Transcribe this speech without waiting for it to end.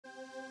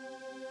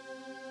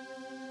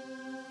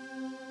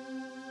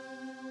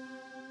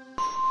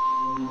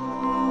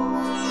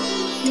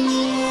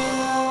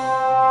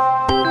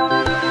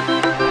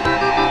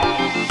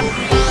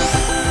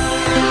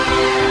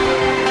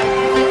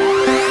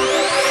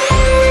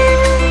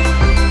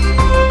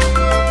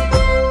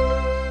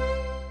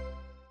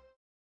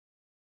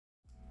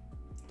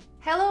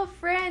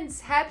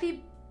friends,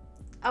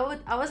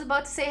 I was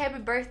about to say happy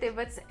birthday,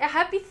 but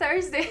happy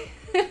Thursday.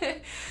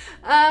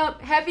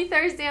 Happy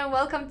Thursday and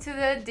welcome to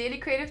the Daily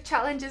Creative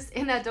Challenges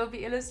in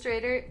Adobe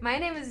Illustrator. My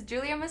name is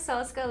Julia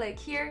Masalska, like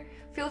here.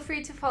 Feel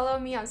free to follow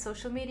me on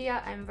social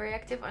media. I'm very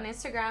active on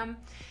Instagram.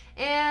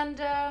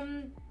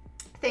 And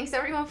thanks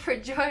everyone for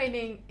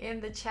joining in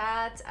the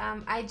chat.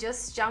 I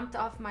just jumped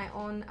off my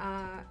own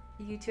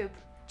YouTube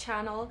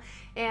channel,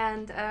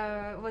 and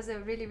it was a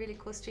really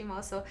cool stream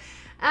also.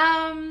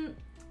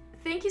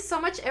 Thank you so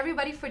much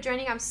everybody for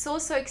joining. I'm so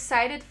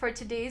excited for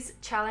today's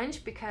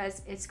challenge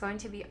because it's going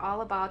to be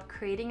all about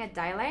creating a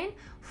die line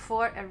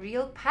for a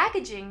real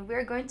packaging.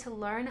 We're going to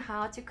learn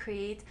how to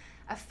create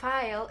a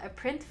file, a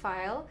print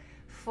file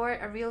for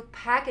a real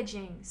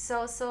packaging.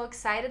 So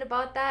excited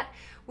about that.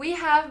 We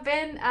have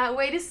been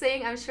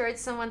waiting. I'm sure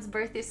it's someone's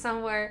birthday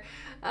somewhere.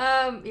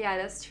 Yeah,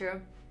 that's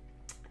true.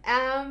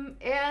 And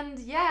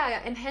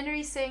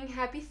Henry saying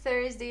happy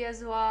Thursday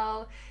as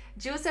well.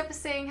 Joseph is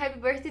saying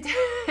happy birthday to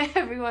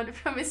everyone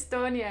from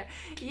Estonia.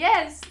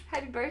 Yes,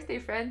 happy birthday,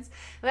 friends.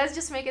 Let's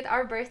just make it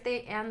our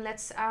birthday and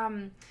let's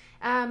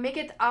make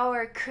it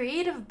our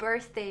creative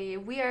birthday.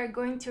 We are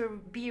going to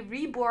be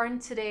reborn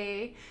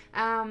today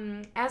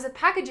as a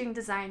packaging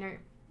designer.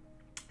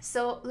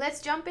 So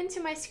let's jump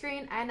into my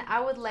screen, and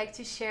I would like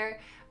to share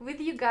with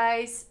you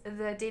guys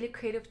the Daily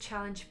Creative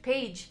Challenge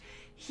page.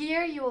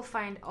 Here you will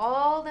find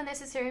all the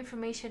necessary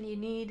information you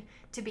need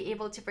to be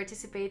able to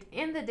participate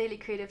in the Daily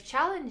Creative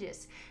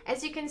Challenges.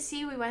 As you can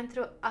see, we went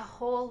through a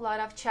whole lot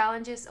of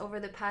challenges over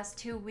the past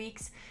 2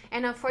 weeks,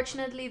 and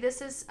unfortunately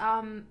this is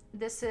one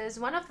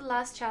of the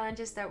last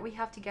challenges that we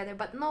have together,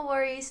 but no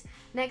worries.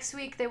 Next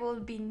week there will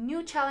be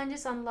new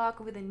challenges unlocked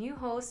with a new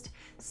host.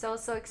 So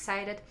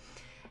excited.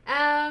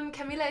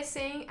 Camila is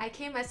saying, I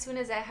came as soon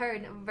as I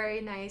heard. Very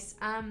nice.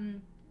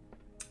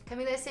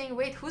 Camila is saying,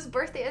 wait, whose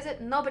birthday is it?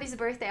 Nobody's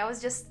birthday. I was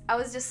just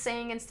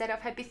saying, instead of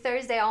happy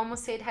Thursday, I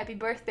almost said happy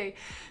birthday.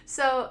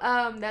 So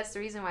that's the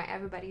reason why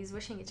everybody is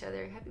wishing each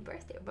other happy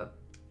birthday. But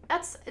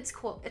it's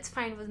cool. It's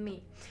fine with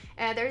me.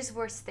 There's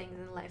worse things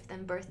in life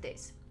than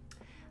birthdays.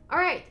 All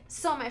right,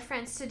 so my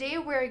friends, today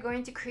we're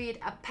going to create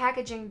a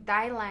packaging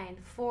die line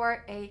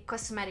for a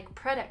cosmetic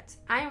product.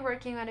 I'm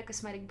working on a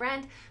cosmetic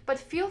brand, but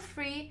feel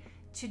free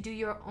to do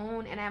your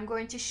own, and I'm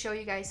going to show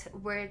you guys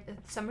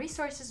some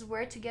resources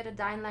where to get a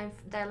die line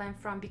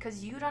from,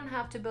 because you don't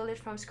have to build it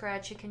from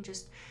scratch. You can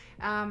just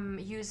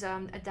use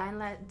a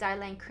die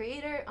line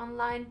creator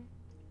online.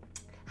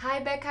 Hi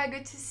Becca,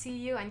 good to see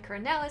you, and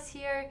Cornell is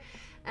here.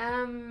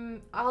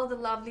 All the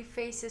lovely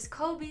faces.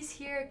 Colby's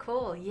here.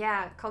 Cool.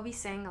 Yeah, Colby's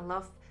saying I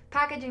love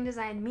packaging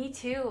design. Me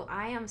too.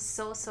 I am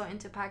so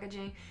into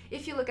packaging.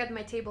 If you look at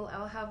my table,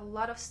 I'll have a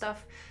lot of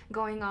stuff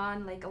going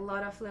on, like a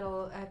lot of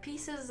little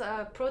pieces,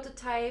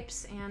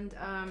 prototypes, and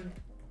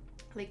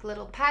like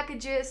little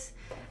packages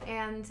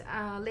and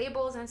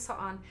labels and so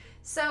on.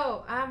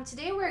 So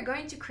today we're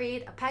going to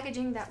create a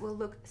packaging that will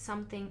look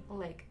something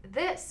like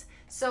this.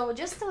 So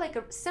just like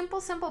a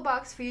simple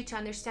box for you to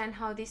understand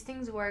how these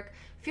things work.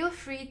 Feel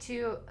free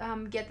to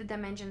get the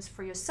dimensions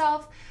for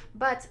yourself,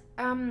 but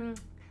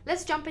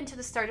let's jump into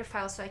the starter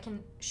file so I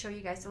can show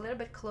you guys a little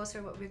bit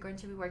closer what we're going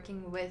to be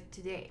working with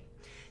today.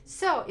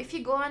 So if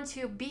you go on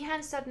to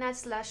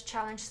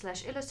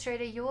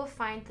behance.net/challenge/illustrator, you will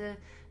find the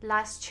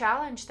last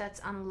challenge that's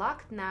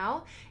unlocked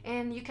now,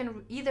 and you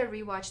can either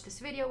rewatch this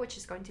video, which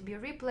is going to be a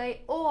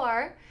replay,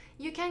 or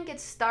you can get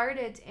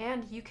started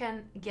and you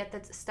can get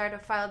that starter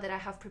file that I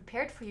have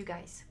prepared for you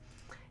guys.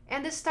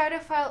 And the starter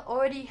file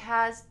already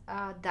has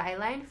a die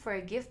line for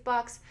a gift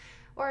box,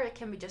 or it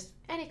can be just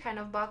any kind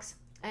of box.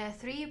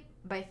 3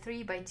 by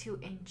 3 by 2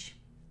 inch.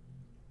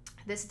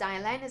 This die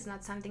line is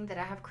not something that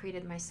I have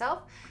created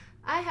myself.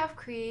 I have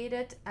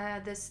created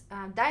this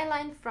die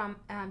line from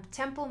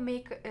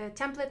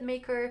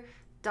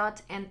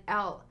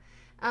templatemaker.nl.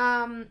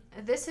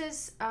 This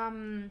is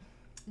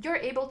you're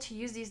able to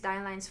use these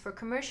die lines for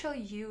commercial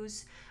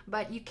use,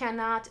 but you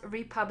cannot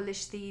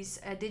republish these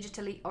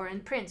digitally or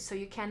in print. So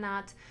you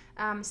cannot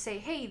say,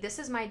 hey, this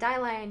is my die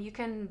line, you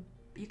can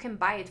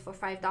buy it for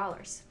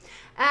 $5.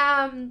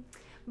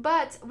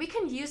 But we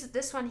can use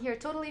this one here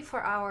totally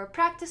for our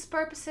practice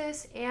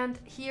purposes, and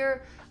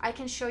here I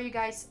can show you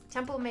guys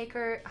Template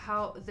Maker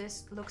how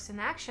this looks in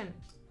action.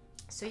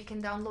 So you can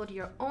download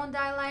your own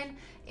die line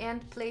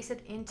and place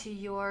it into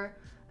your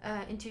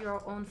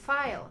own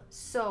file.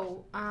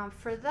 So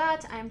for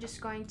that, I'm just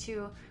going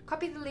to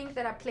copy the link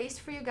that I placed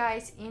for you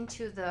guys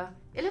into the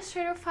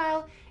Illustrator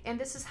file, and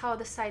this is how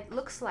the site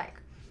looks like.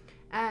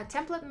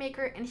 Template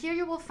Maker, and here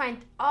you will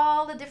find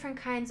all the different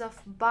kinds of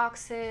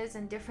boxes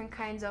and different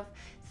kinds of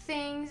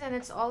things, and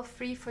it's all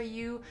free for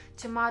you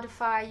to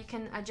modify. You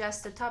can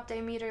adjust the top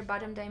diameter,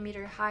 bottom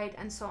diameter, height,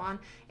 and so on,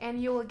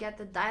 and you will get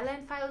the die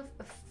line file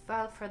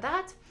for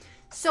that.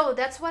 So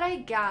that's what I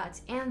got,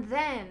 and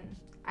then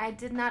I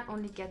did not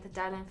only get the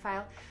die line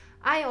file,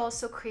 I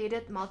also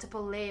created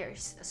multiple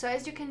layers. So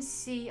as you can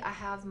see, I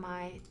have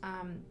my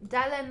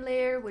dieline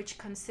layer, which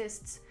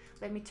consists,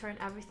 let me turn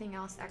everything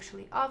else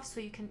actually off so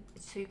you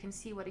can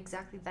see what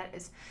exactly that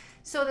is.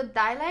 So the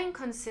dieline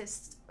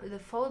consists of the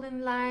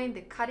folding line,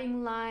 the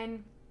cutting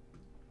line,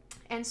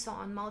 and so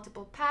on,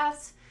 multiple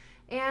paths.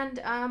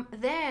 And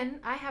then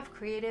I have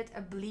created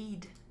a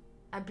bleed.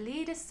 A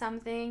bleed is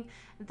something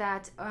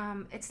that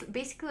it's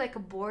basically like a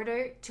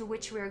border to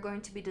which we are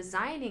going to be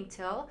designing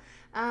till,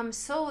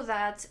 so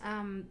that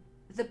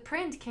the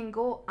print can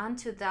go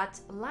onto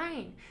that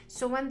line.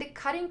 So when the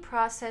cutting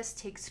process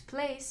takes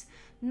place,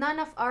 none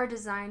of our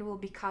design will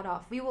be cut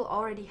off. We will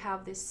already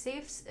have this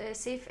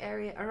safe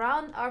area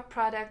around our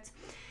product.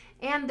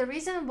 And the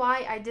reason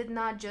why I did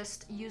not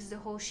just use the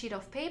whole sheet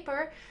of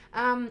paper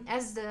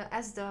as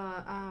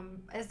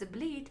the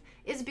bleed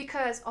is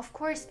because, of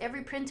course,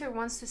 every printer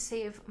wants to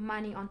save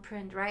money on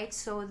print, right?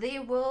 So they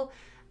will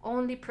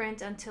only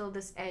print until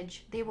this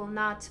edge. They will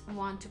not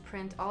want to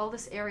print all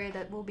this area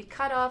that will be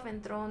cut off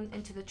and thrown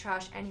into the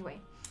trash anyway.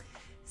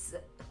 So,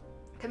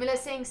 Camilla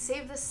is saying,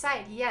 save the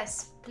site.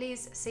 Yes,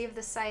 please save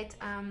the site.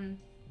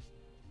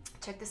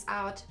 Check this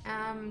out.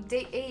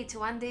 Day 8,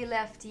 1 day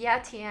left. Yeah,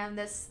 TM,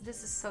 this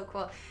is so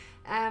cool.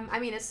 I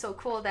mean, it's so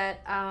cool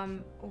that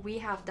we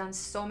have done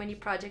so many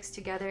projects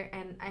together,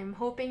 and I'm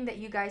hoping that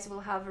you guys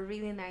will have a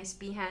really nice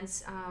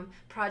Behance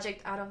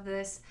project out of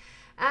this.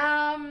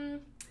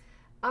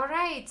 All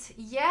right,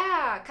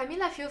 yeah,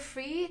 Camila, feel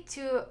free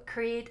to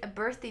create a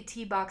birthday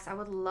tea box. I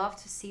would love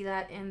to see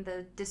that in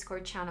the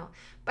Discord channel.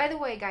 By the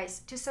way, guys,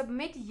 to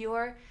submit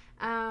your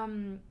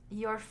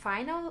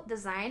final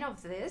design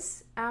of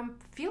this,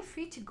 feel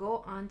free to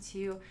go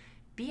onto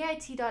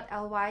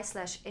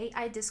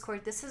bit.ly/AI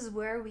Discord. This is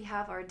where we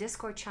have our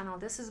Discord channel.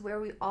 This is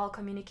where we all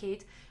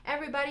communicate.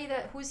 Everybody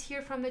who's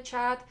here from the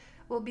chat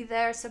will be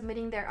there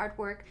submitting their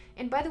artwork.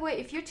 And by the way,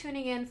 if you're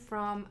tuning in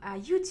from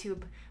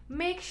YouTube,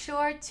 make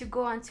sure to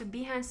go onto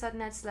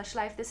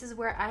behance.net/live. This is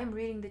where I'm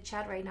reading the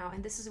chat right now,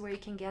 and this is where you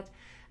can get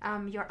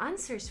your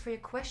answers for your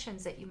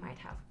questions that you might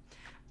have.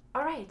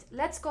 All right,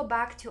 let's go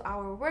back to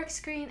our work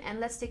screen and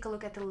let's take a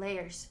look at the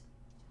layers.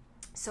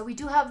 So we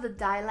do have the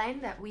die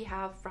line that we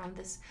have from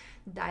this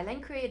die line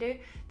creator.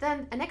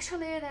 Then an extra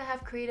layer that I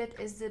have created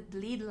is the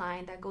bleed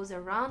line that goes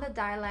around the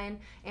die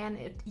line, and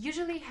it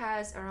usually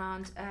has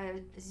around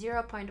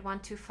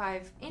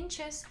 0.125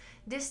 inches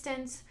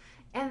distance.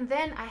 And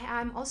then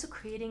I'm also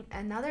creating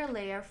another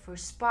layer for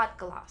spot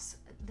gloss.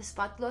 The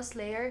spot gloss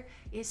layer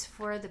is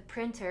for the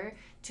printer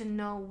to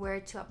know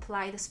where to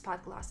apply the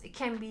spot gloss. It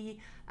can be,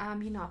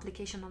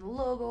 application on the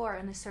logo or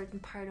on a certain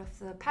part of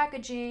the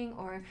packaging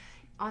or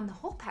on the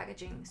whole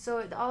packaging. So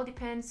it all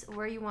depends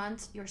where you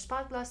want your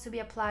spot gloss to be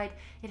applied.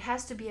 It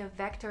has to be a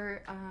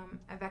vector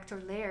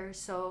layer,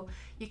 so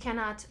you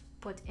cannot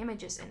put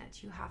images in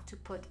it. You have to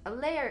put a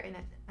layer in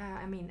it,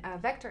 a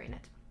vector in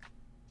it.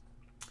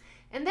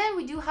 And then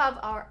we do have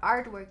our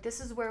artwork.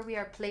 This is where we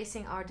are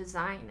placing our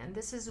design, and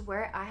this is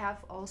where I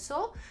have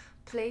also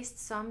placed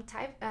some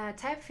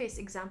typeface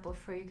example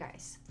for you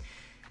guys.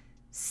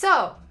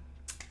 So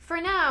for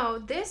now,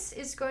 this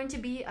is going to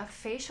be a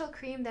facial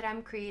cream that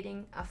I'm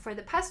creating. For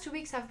the past 2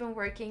 weeks, I've been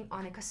working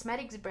on a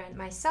cosmetics brand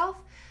myself,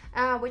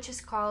 which is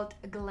called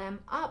Glam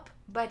Up.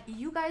 But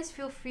you guys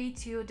feel free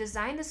to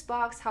design this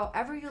box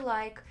however you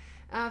like.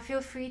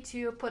 Feel free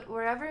to put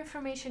whatever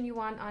information you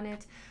want on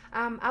it.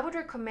 I would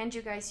recommend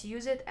you guys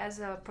use it as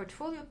a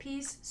portfolio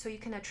piece so you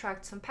can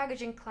attract some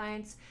packaging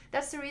clients.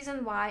 That's the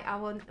reason why I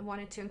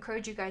wanted to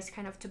encourage you guys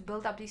kind of to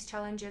build up these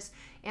challenges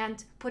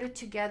and put it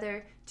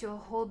together to a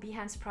whole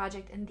Behance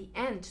project in the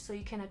end so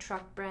you can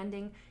attract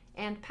branding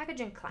and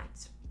packaging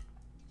clients.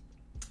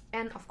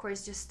 And of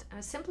course, just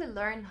simply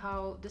learn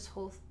how this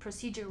whole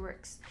procedure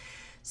works.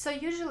 So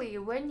usually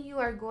when you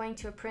are going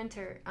to a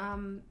printer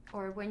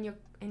or when you're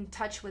in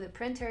touch with a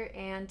printer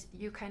and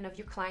your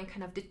client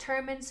kind of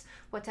determines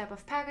what type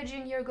of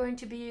packaging you're going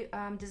to be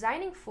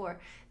designing for,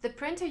 the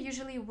printer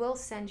usually will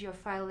send you a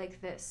file like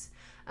this,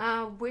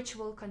 which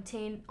will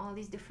contain all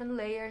these different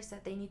layers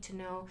that they need to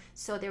know.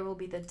 So there will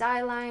be the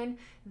die line,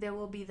 there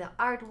will be the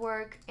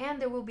artwork,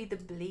 and there will be the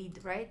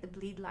bleed, right? The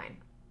bleed line.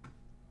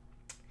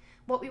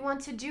 What we want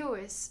to do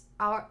is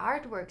our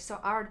artwork, so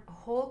our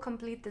whole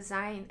complete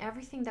design,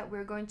 everything that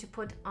we're going to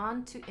put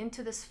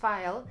into this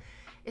file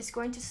is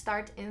going to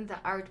start in the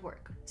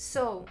artwork.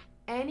 So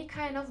any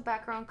kind of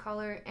background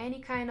color, any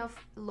kind of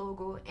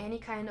logo, any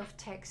kind of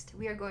text,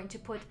 we are going to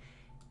put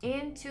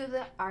into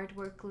the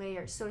artwork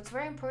layer. So it's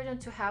very important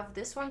to have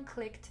this one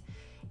clicked,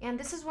 and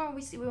this is when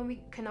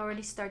we can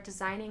already start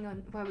designing,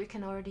 on where we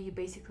can already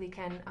basically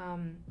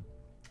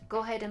go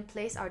ahead and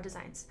place our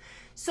designs.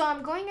 So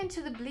I'm going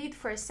into the bleed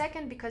for a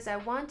second because I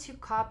want to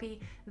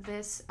copy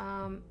this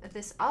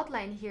this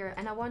outline here,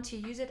 and I want to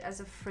use it as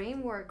a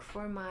framework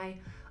for my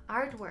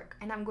artwork.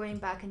 And I'm going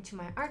back into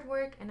my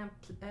artwork, and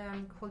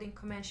I'm holding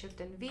Command Shift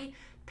and V,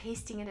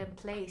 pasting it in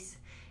place.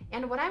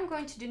 And what I'm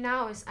going to do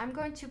now is I'm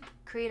going to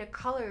create a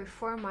color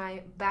for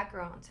my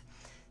background.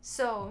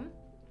 So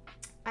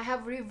I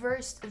have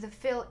reversed the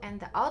fill and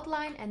the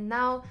outline, and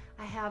now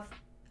I have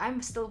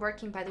I'm still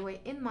working, by the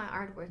way, in my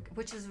artwork,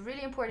 which is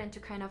really important to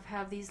kind of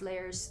have these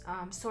layers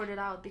sorted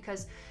out,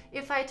 because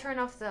if I turn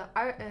off the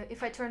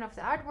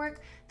artwork,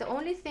 the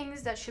only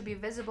things that should be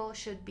visible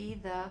should be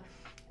the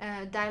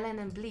dieline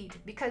and bleed,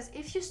 because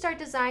if you start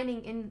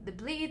designing in the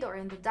bleed or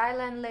in the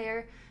dieline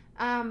layer,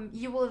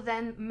 you will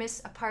then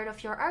miss a part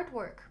of your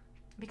artwork,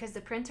 because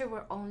the printer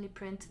will only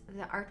print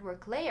the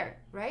artwork layer,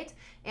 right?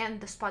 And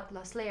the spot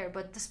gloss layer,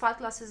 but the spot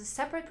gloss is a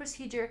separate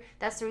procedure.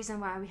 That's the reason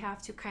why we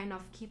have to kind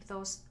of keep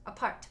those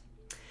apart.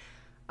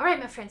 All right,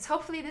 my friends,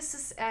 hopefully this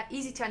is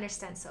easy to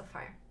understand so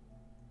far.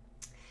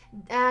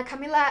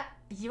 Camila,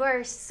 you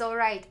are so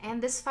right, and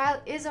this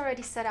file is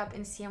already set up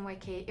in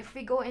CMYK. If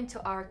we go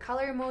into our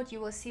color mode, you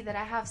will see that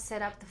I have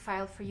set up the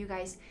file for you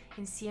guys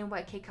in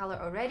CMYK color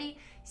already.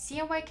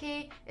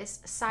 CMYK is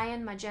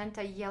cyan,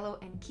 magenta, yellow,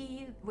 and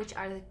key, which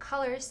are the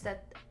colors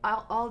that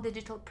all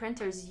digital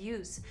printers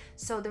use.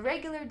 So the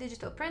regular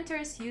digital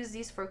printers use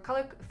these for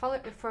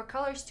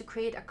colors to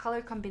create a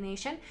color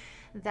combination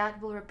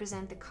that will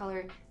represent the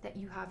color that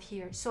you have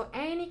here. So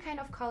any kind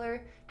of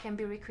color can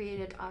be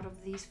recreated out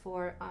of these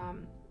four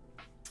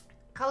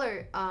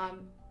color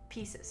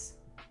pieces.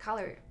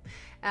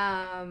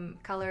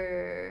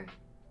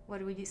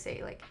 What would you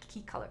say, like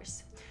key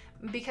colors?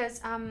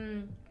 Because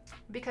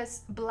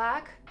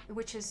black,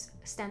 which is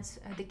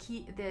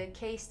the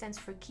K stands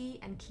for key,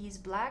 and key is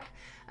black.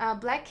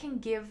 Black can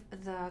give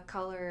the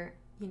color,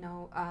 you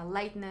know,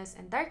 lightness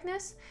and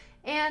darkness,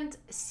 and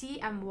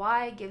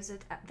CMY gives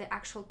it the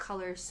actual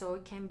color, so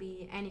it can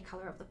be any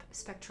color of the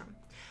spectrum.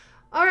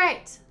 All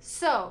right,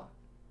 so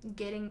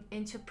getting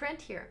into print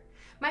here.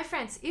 My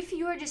friends, if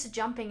you are just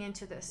jumping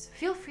into this,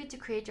 feel free to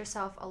create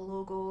yourself a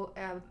logo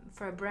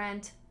for a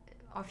brand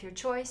of your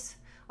choice,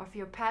 of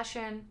your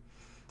passion.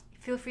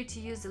 Feel free to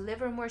use the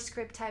Livermore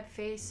script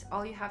typeface.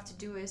 All you have to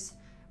do is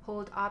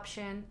hold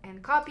Option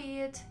and copy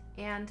it.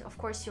 And of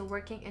course, you're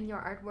working in your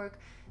artwork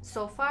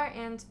so far,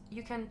 and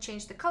you can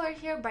change the color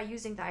here by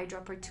using the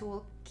eyedropper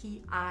tool,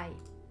 key I.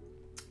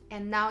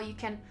 And now you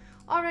can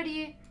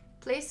already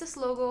place this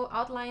logo,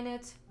 outline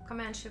it,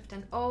 Command Shift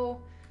and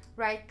O,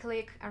 right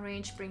click,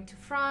 arrange, bring to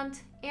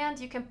front, and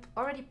you can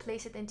already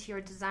place it into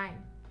your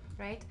design,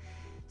 right?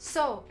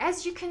 So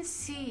as you can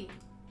see,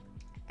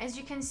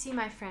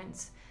 my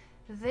friends,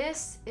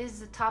 this is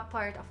the top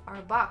part of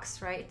our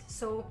box, right?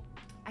 So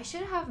I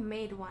should have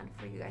made one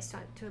for you guys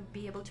to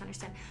be able to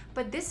understand,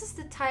 but this is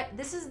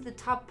the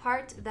top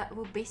part that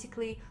will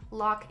basically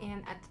lock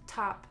in at the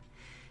top.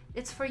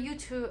 It's for you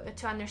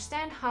to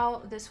understand how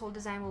this whole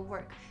design will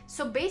work.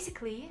 So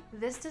basically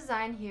this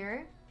design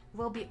here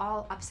will be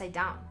all upside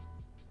down,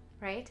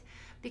 right?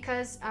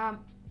 Because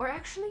or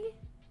actually,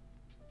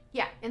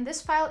 yeah, in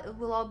this file it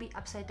will all be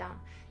upside down.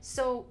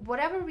 So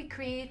whatever we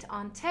create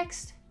on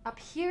text up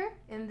here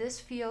in this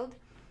field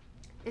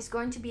is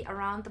going to be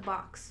around the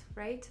box,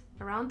 right?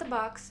 Around the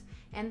box,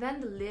 and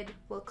then the lid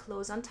will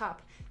close on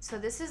top. So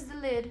this is the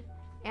lid,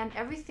 and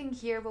everything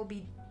here will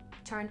be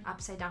turned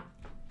upside down.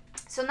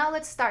 So now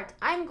let's start.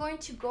 I'm going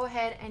to go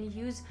ahead and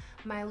use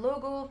my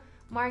logo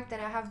mark that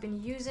I have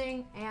been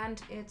using,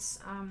 and it's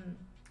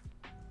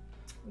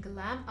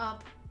Glam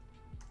Up.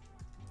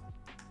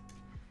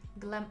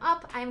 Glam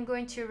Up. I'm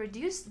going to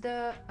reduce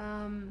the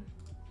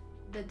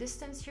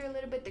distance here a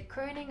little bit, the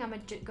kerning. I'm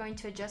going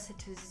to adjust it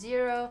to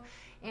 0,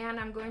 and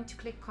I'm going to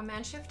click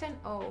Command Shift and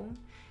O.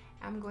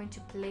 I'm going to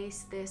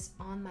place this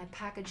on my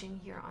packaging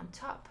here on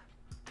top.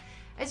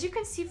 As you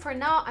can see, for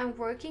now I'm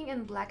working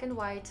in black and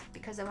white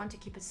because I want to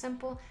keep it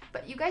simple,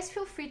 but you guys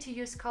feel free to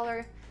use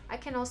color. I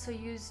can also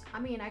use,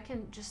 I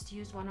can just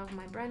use one of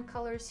my brand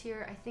colors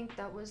here. I think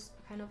that was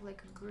kind of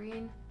like a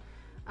green.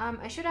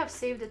 I should have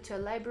saved it to a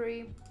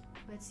library.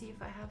 Let's see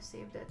if I have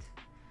saved it.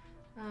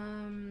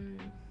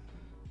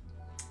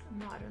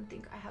 No, I don't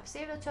think I have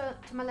saved it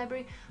to my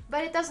library,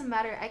 but it doesn't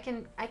matter. I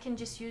can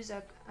just use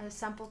a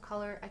sample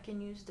color. I can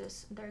use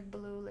this dark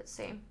blue, let's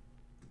say.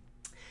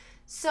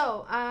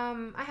 So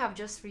I have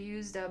just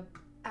reused a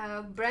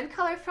brand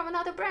color from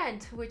another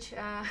brand, which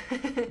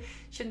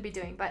shouldn't be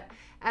doing, but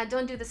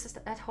don't do this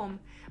at home.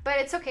 But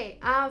it's okay.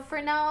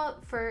 For now,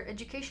 for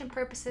education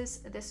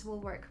purposes, this will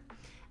work.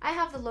 I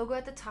have the logo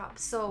at the top,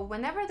 so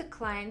whenever the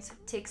client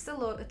takes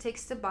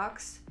the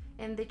box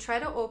and they try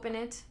to open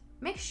it,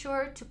 make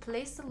sure to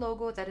place the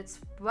logo that it's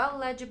well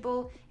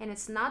legible and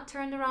it's not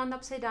turned around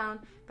upside down,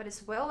 but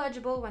it's well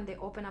legible when they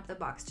open up the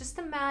box. Just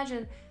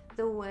imagine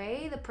the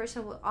way the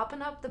person will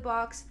open up the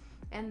box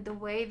and the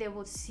way they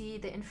will see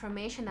the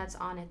information that's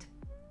on it.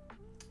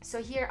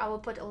 So here I will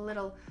put a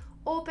little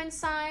open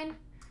sign,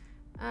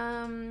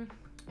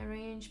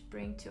 arrange,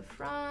 bring to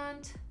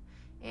front,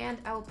 and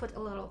I will put a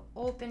little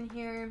open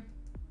here,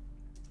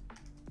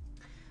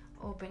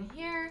 open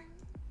here.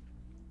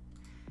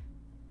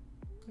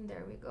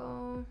 There we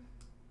go.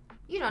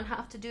 You don't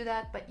have to do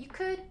that, but you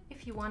could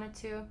if you wanted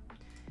to.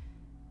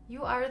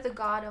 You are the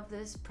god of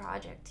this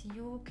project.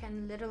 You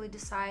can literally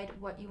decide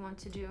what you want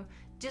to do.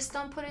 Just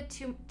don't put it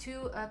too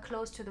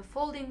close to the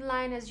folding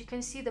line. As you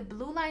can see, the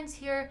blue lines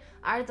here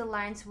are the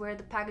lines where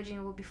the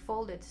packaging will be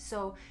folded.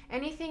 So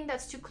anything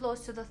that's too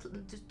close to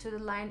the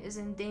line is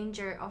in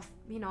danger of,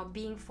 you know,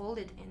 being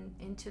folded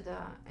into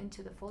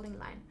the folding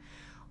line.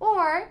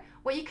 Or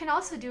what you can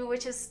also do,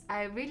 which is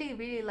I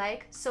really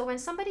like, so when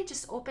somebody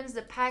just opens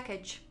the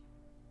package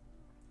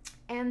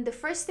and the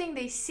first thing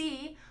they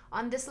see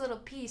on this little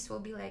piece will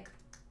be like,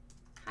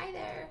 hi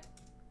there,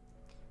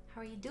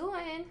 how are you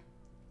doing?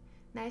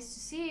 Nice to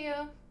see you.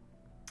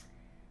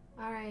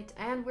 All right,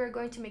 and we're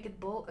going to make it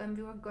bold, and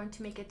we're going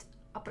to make it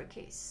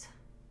uppercase,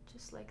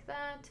 just like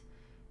that.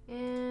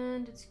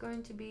 And it's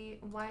going to be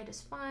wide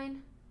is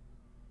fine.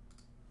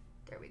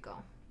 There we go.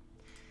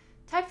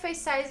 Typeface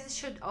sizes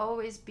should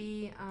always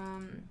be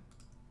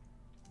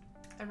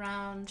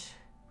around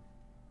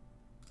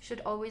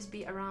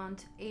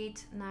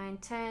 8, 9,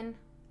 10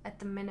 at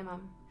the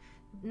minimum.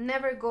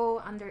 Never go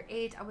under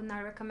 8. I would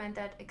not recommend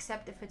that,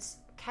 except if it's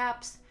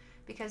caps,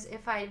 because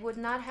if I would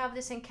not have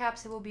this in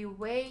caps, it will be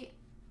way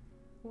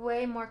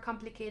more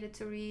complicated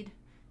to read.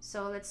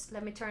 So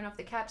let me turn off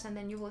the caps, and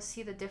then you will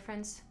see the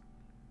difference.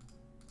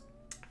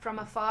 From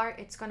afar,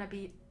 it's gonna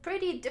be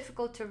pretty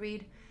difficult to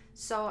read.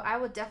 So I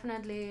would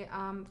definitely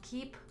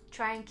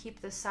try and keep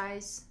the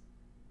size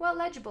well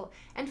legible.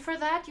 And for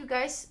that, you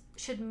guys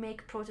should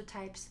make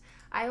prototypes.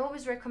 I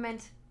always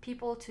recommend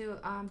people to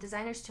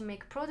designers to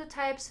make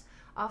prototypes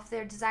of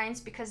their designs,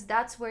 because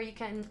that's where you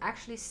can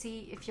actually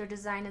see if your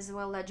design is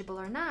well legible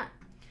or not.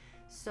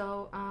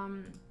 So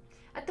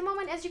at the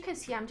moment, as you can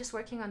see, I'm just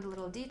working on the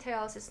little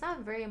details. It's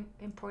not very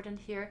important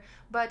here,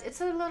 but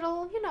it's a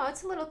little, you know,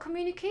 it's a little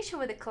communication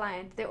with the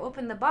client. They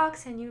open the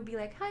box and you'll be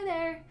like, hi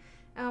there,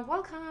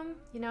 welcome,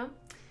 you know,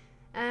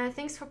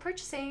 thanks for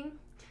purchasing.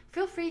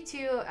 Feel free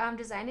to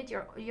design it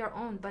your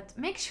own, but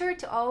make sure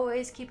to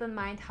always keep in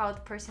mind how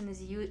the person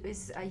is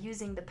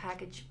using the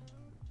package.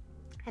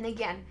 And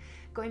again,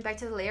 going back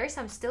to the layers,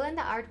 I'm still in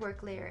the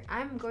artwork layer.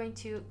 I'm going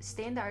to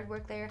stay in the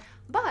artwork layer,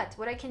 but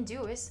what I can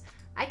do is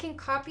I can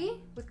copy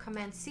with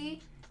Command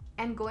C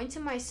and go into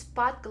my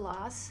spot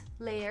gloss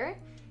layer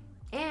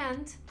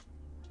and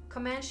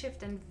Command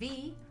Shift and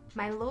V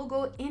my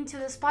logo into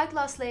the spot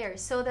gloss layer,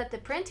 so that the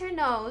printer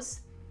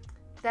knows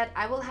that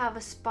I will have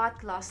a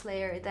spot gloss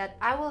layer, that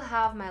I will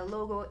have my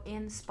logo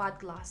in spot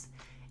gloss.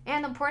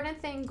 And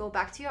important thing, go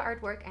back to your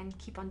artwork and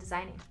keep on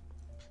designing.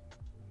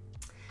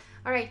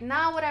 All right,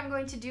 now what I'm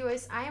going to do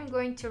is I am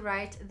going to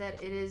write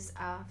that it is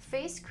a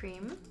face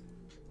cream.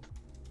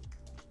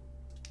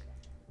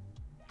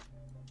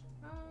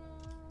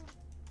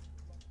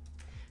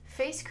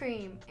 Face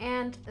cream,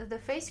 and the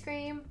face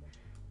cream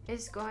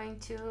is going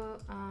to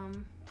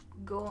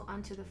go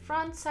onto the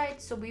front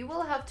side, so we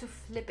will have to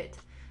flip it.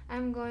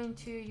 I'm going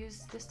to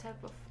use this type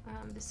of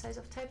this size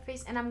of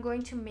typeface, and I'm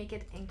going to make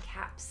it in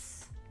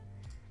caps,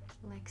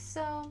 like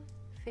so.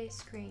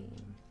 Face cream,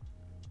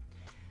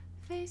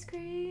 face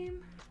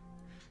cream.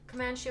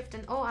 Command Shift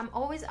and O. I'm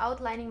always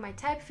outlining my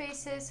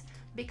typefaces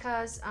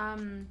because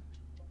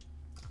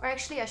or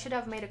actually I should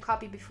have made a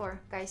copy before.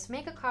 Guys,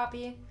 make a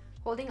copy,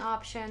 holding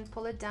Option,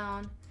 pull it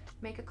down,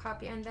 make a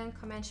copy, and then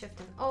Command Shift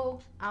and O,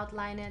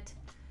 outline it,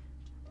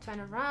 turn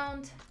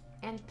around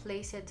and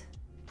place it.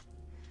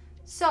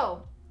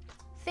 So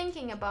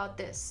thinking about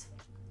this,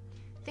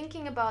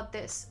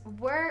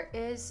 where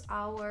is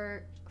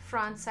our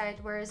front side,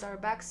 where is our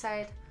back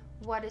side,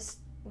 what is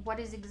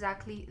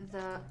exactly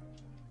the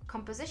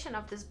composition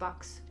of this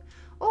box?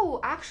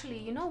 Oh, actually,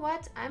 you know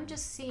what, I'm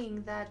just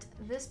seeing that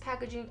this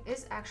packaging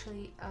is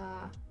actually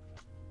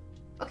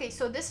okay,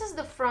 so this is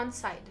the front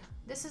side.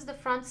 This is the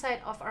front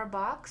side of our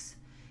box,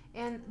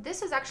 and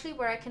this is actually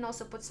where I can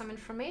also put some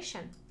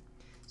information.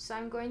 So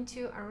I'm going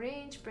to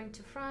arrange, bring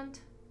to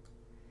front.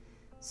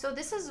 So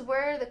this is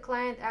where the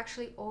client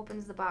actually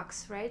opens the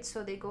box, right?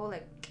 So they go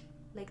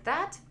like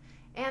that,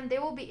 and they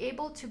will be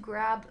able to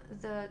grab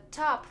the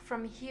top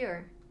from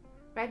here,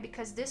 right?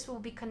 Because this will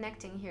be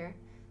connecting here.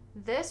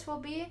 This will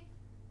be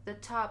the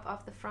top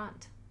of the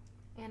front.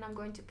 And I'm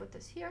going to put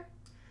this here.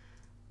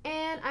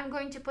 And I'm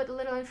going to put a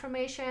little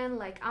information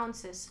like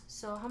ounces.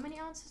 So how many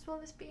ounces will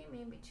this be?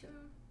 Maybe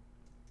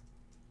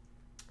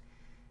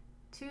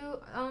 2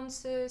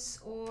 ounces,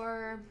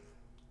 or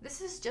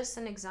this is just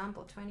an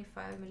example,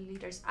 25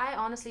 milliliters. I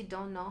honestly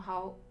don't know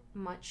how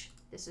much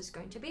this is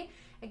going to be.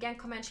 Again,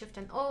 Command Shift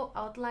and O,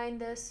 outline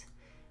this,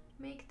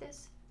 make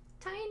this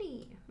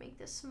tiny, make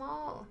this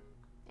small.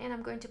 And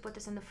I'm going to put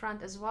this in the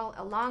front as well,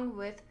 along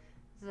with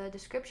the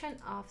description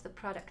of the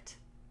product.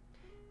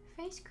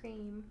 Face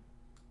cream.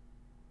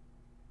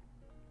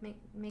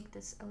 Make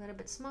this a little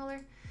bit smaller,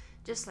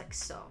 just like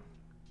so.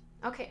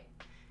 Okay.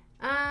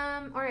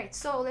 All right,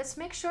 so let's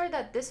make sure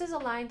that this is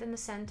aligned in the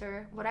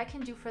center. What I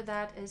can do for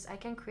that is I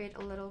can create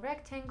a little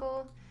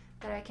rectangle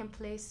that I can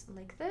place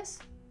like this.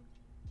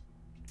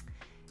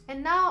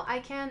 And now I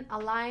can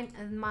align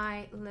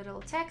my little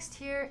text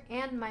here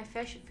and my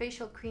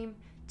facial cream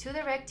to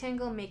the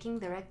rectangle, making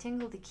the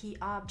rectangle the key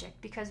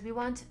object, because we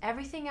want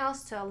everything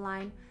else to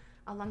align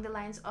along the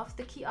lines of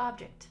the key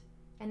object.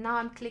 And now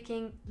I'm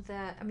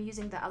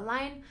using the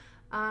align,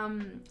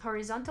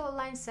 horizontal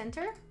align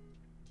center,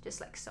 just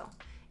like so.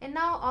 And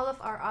now all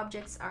of our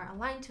objects are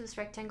aligned to this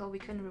rectangle. We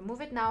can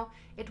remove it now.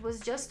 It was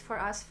just for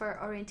us for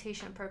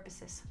orientation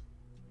purposes.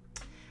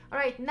 All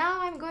right, now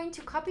I'm going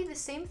to copy the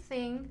same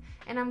thing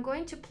and I'm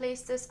going to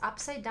place this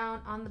upside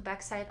down on the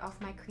back side of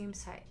my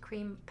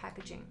cream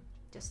packaging,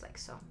 just like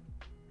so.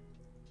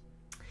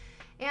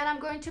 And I'm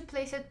going to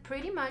place it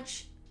pretty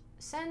much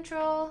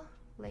central,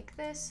 like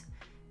this.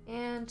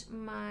 And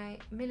my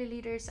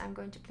milliliters, I'm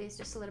going to place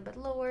just a little bit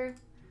lower,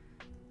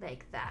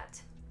 like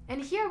that.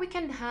 And here we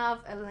can have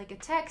like a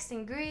text,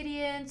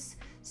 ingredients,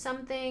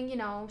 something, you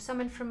know,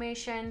 some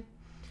information.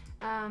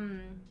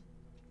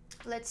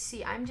 Let's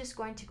see, I'm just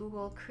going to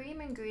Google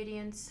cream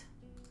ingredients.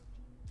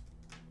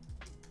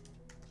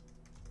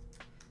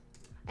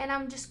 And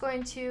I'm just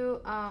going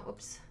to,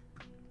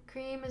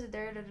 cream is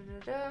there,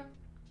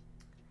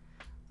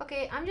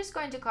 Okay, I'm just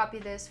going to copy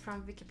this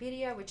from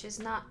Wikipedia, which is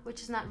not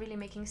really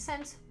making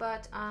sense,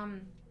 but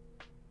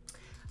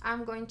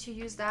I'm going to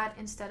use that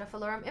instead of a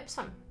lorem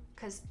ipsum,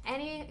 because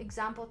any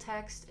example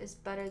text is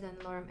better than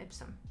lorem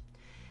ipsum.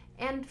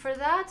 And for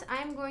that,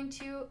 I'm going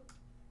to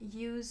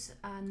use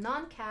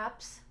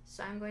non-caps.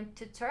 So I'm going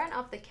to turn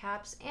off the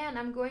caps and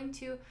I'm going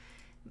to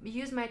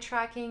use my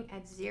tracking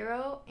at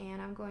 0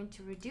 and I'm going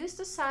to reduce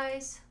the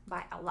size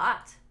by a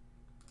lot.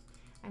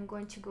 I'm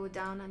going to go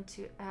down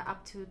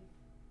up to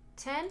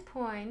 10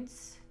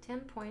 points,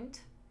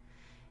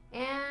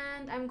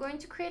 and I'm going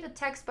to create a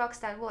text box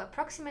that will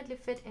approximately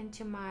fit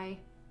into my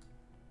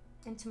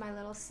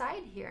little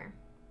side here,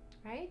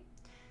 right?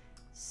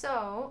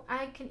 So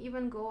I can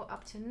even go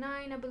up to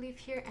 9, I believe,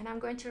 here, and I'm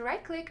going to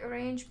right click,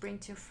 arrange, bring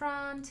to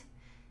front,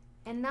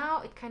 and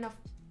now it kind of,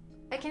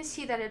 I can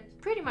see that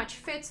it pretty much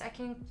fits. I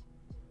can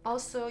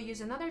also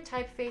use another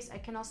typeface. I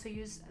can also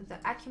use the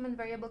Acumen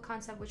variable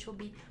concept, which will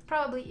be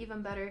probably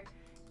even better,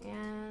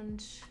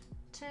 and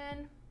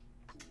 10,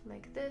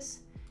 like this,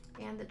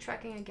 and the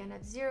tracking again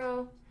at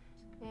 0,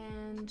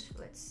 and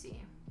let's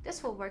see,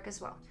 this will work as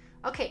well.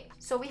 Okay,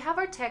 so we have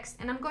our text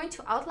and I'm going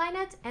to outline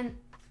it and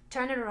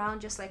turn it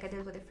around just like I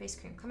did with the face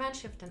cream. Command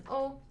Shift and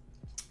O,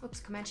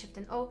 Command Shift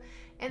and O,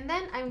 and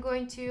then I'm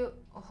going to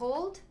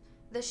hold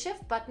the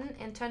Shift button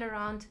and turn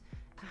around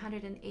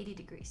 180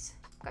 degrees.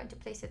 I'm going to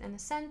place it in the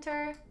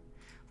center.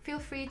 Feel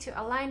free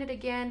to align it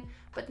again,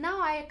 but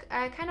now I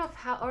kind of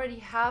already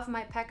have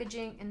my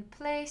packaging in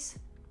place.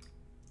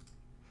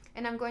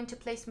 And I'm going to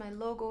place my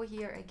logo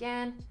here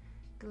again,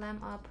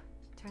 glam up,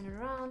 turn it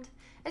around.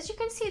 As you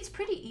can see, it's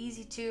pretty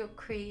easy to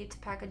create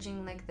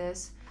packaging like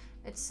this.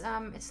 It's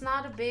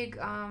not a big,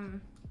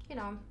 you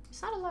know,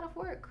 it's not a lot of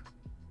work.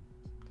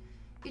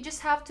 You just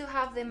have to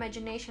have the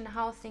imagination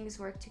how things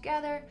work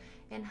together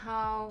and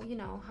how, you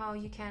know, how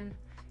you can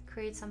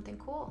create something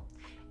cool.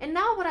 And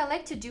now what I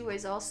like to do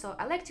is also,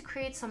 I like to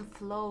create some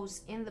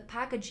flows in the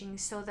packaging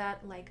so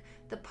that like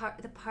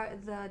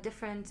the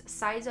different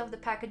sides of the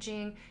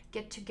packaging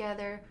get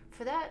together.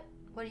 For that,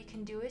 what you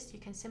can do is you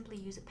can simply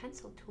use a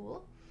pencil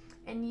tool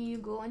and you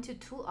go into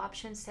tool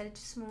options, set it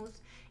to smooth,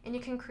 and you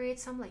can create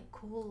some like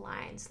cool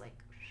lines like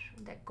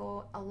that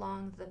go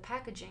along the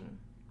packaging,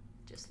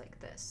 just like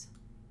this.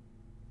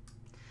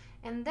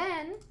 And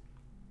then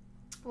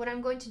what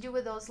I'm going to do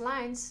with those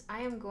lines,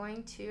 I am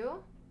going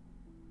to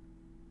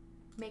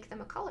make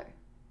them a color.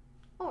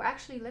 Oh,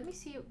 actually, let me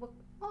see what,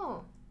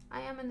 oh,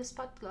 I am in the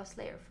spot gloss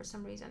layer for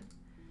some reason.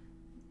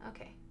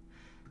 Okay,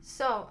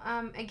 so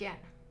again,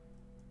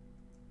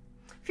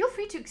 feel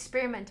free to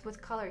experiment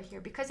with color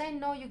here because I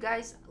know you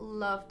guys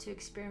love to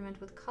experiment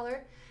with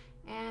color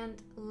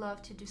and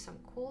love to do some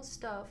cool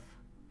stuff.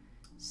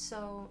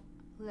 So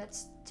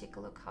let's take a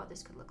look how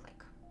this could look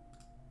like.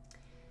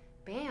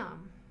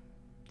 Bam,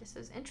 this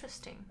is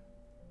interesting.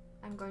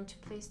 I'm going to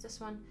place this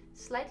one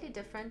slightly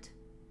different.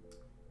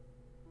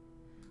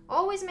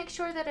 Always make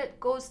sure that it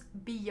goes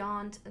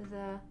beyond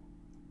the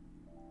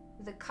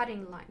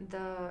cutting line,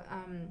 the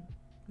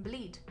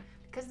bleed,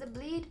 because the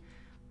bleed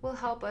will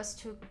help us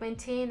to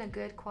maintain a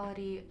good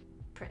quality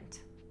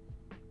print.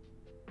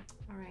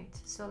 All right,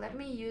 so let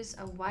me use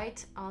a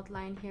white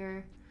outline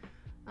here.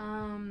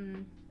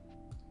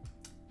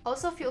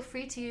 Also feel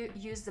free to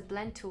use the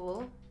blend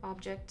tool,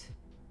 object,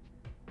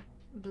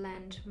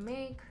 blend,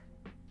 make,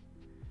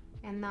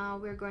 and now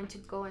we're going to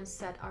go and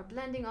set our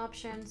blending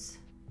options.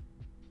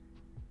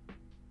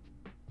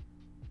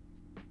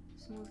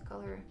 Smooth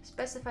color,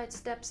 specified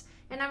steps,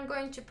 and I'm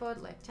going to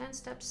put like 10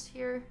 steps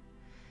here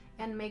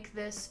and make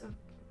this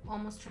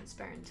almost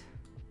transparent.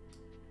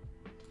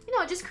 You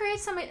know, just create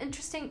some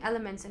interesting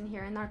elements in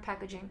here in our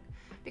packaging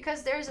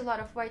because there's a lot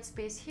of white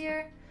space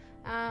here,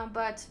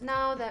 but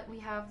now that we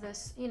have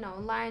this, you know,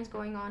 lines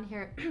going on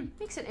here,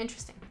 makes it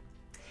interesting.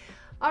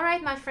 All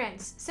right, my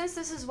friends, since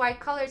this is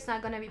white color, it's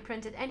not going to be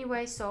printed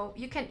anyway, so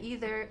you can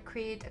either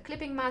create a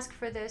clipping mask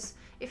for this.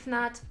 If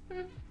not,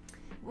 it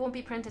won't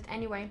be printed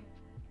anyway.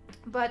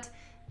 But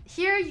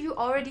here you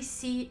already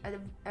see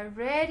a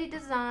ready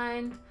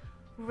design,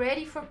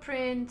 ready for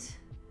print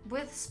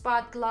with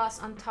spot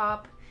gloss on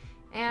top.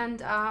 And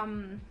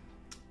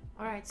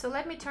All right, so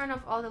let me turn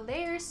off all the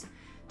layers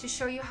to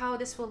show you how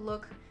this will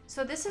look.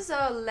 So this is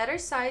a letter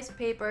size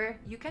paper.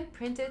 You can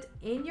print it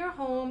in your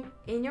home,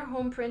 on your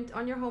home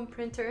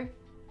printer.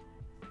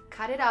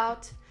 Cut it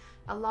out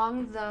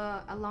along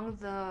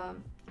the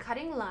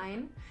cutting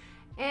line,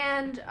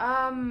 and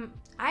I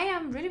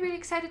am really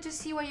excited to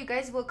see what you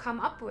guys will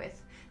come up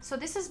with. So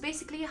this is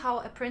basically how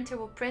a printer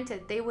will print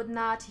it. They would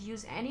not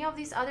use any of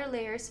these other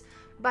layers,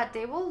 but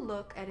they will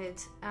look at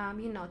it,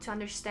 you know, to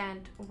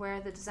understand where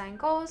the design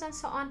goes and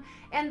so on.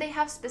 And they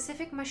have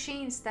specific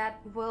machines that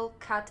will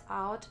cut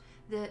out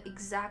the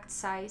exact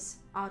size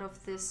out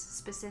of this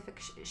specific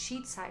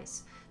sheet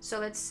size. So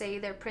let's say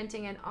they're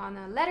printing it on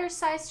a letter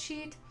size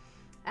sheet.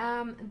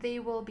 They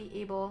will be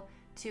able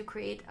to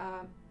create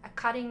a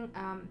cutting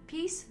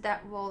piece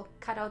that will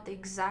cut out the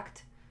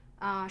exact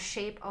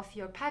shape of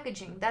your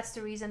packaging. That's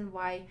the reason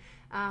why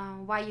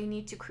you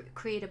need to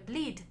create a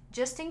bleed,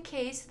 just in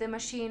case the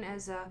machine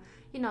is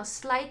you know,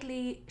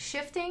 slightly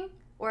shifting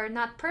or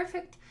not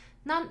perfect.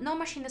 No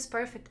machine is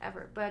perfect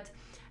ever, but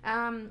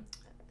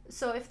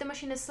so if the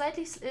machine is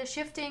slightly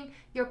shifting,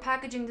 your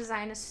packaging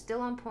design is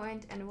still on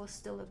point and it will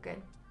still look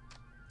good.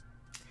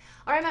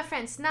 All right, my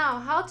friends, now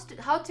how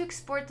to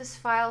export this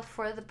file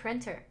for the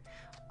printer.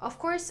 Of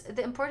course,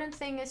 the important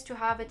thing is to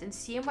have it in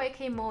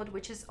CMYK mode,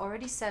 which is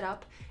already set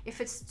up.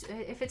 If it's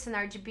an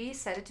RGB,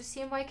 set it to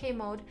CMYK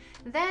mode.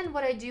 Then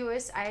what I do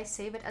is I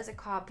save it as a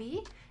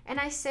copy,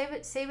 and I save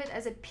it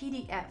as a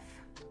PDF.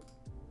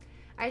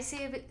 I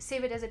save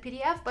it as a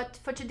PDF, but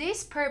for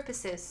today's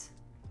purposes,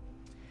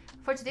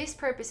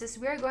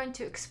 we are going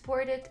to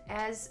export it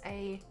as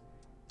a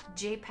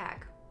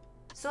JPEG,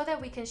 so that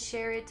we can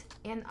share it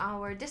in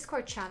our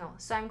Discord channel.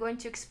 So I'm going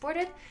to export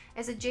it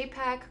as a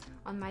JPEG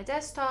on my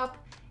desktop,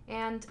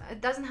 and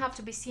it doesn't have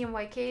to be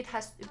CMYK, it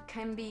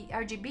can be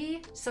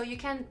RGB, so you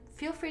can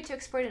feel free to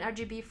export an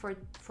RGB for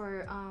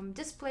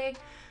display.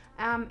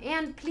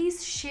 And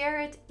please share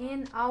it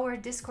in our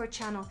Discord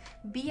channel,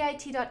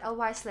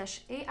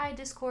 bit.ly/AI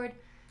Discord.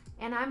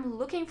 And I'm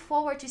looking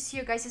forward to see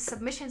your guys'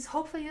 submissions.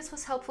 Hopefully this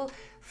was helpful.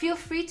 Feel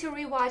free to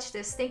rewatch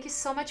this. Thank you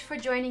so much for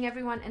joining,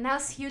 everyone, and I'll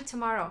see you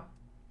tomorrow.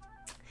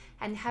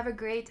 And have a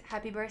great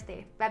happy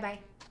birthday. Bye-bye.